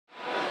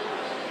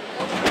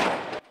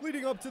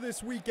Leading up to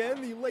this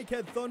weekend, the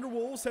Lakehead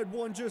Thunderwolves had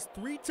won just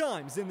 3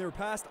 times in their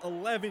past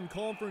 11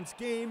 conference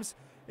games,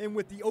 and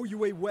with the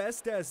OUA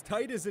West as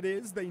tight as it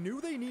is, they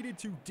knew they needed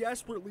to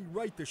desperately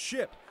right the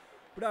ship.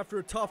 But after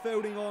a tough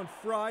outing on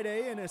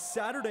Friday and a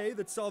Saturday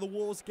that saw the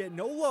Wolves get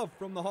no love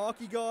from the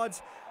hockey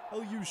gods,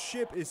 LU's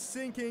ship is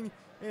sinking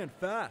and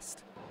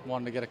fast.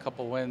 Wanted to get a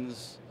couple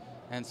wins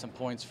and some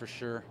points for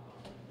sure.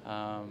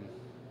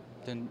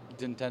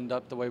 Didn't end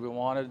up the way we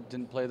wanted,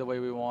 didn't play the way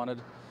we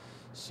wanted.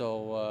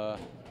 So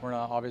we're in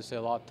obviously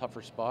a lot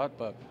tougher spot,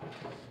 but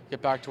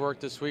get back to work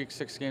this week,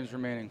 6 games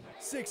remaining.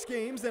 6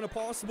 games and a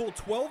possible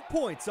 12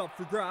 points up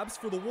for grabs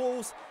for the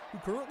Wolves, who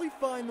currently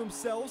find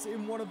themselves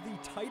in one of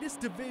the tightest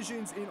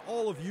divisions in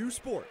all of U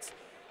Sports.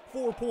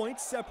 4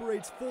 points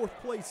separates 4th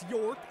place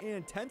York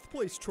and 10th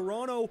place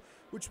Toronto,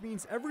 which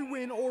means every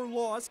win or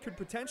loss could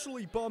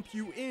potentially bump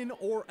you in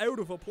or out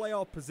of a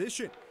playoff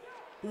position.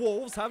 The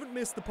Wolves haven't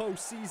missed the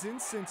postseason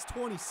since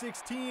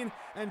 2016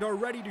 and are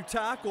ready to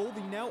tackle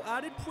the now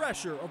added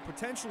pressure of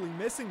potentially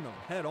missing them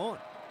head on.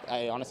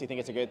 I honestly think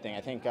it's a good thing. I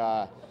think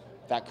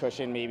that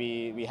cushion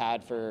maybe we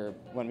had for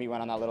when we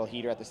went on that little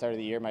heater at the start of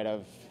the year might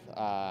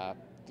have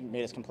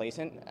made us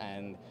complacent,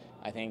 and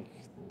I think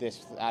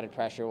this added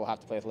pressure will have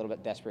to play with a little bit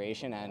of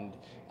desperation, and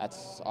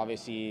that's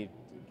obviously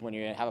when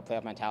you have a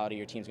playoff mentality,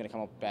 your team's going to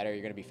come up better,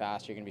 you're going to be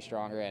faster, you're going to be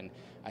stronger, and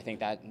I think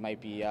that might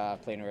be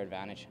playing to our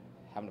advantage,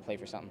 having to play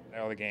for something.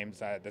 All the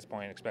games at this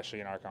point, especially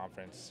in our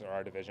conference or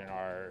our division,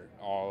 are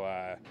all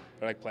they're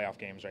like playoff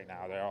games right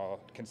now. They're all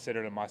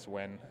considered a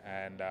must-win,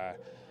 and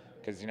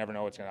because you never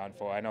know what's going to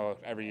unfold. I know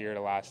every year,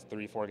 the last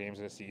 3-4 games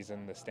of the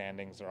season, the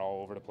standings are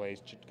all over the place.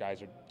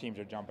 Teams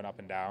are jumping up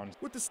and down.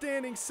 With the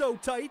standings so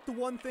tight, the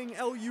one thing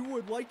LU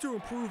would like to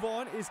improve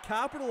on is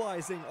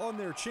capitalizing on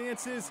their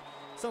chances,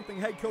 something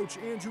head coach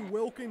Andrew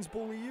Wilkins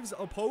believes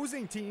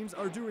opposing teams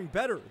are doing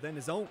better than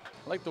his own.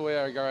 I like the way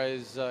our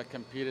guys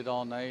competed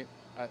all night.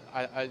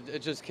 It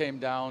just came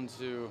down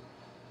to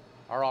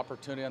our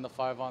opportunity on the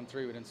 5-on-3.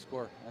 We didn't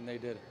score, and they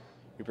did.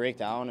 We break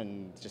down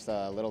and just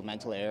a little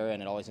mental error,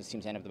 and it always just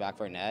seems to end up the back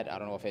of our net. I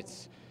don't know if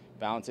it's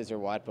bounces or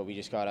what, but we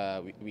just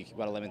gotta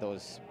limit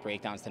those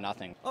breakdowns to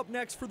nothing. Up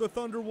next for the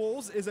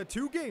Thunderwolves is a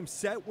 2-game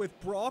set with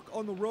Brock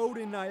on the road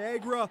in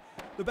Niagara.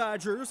 The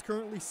Badgers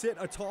currently sit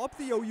atop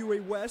the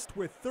OUA West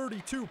with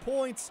 32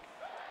 points.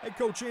 Head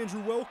coach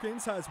Andrew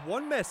Wilkins has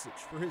one message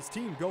for his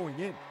team going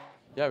in.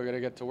 Yeah, we got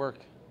to get to work.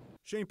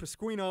 Shane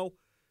Pasquino,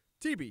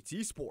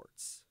 TBT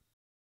Sports.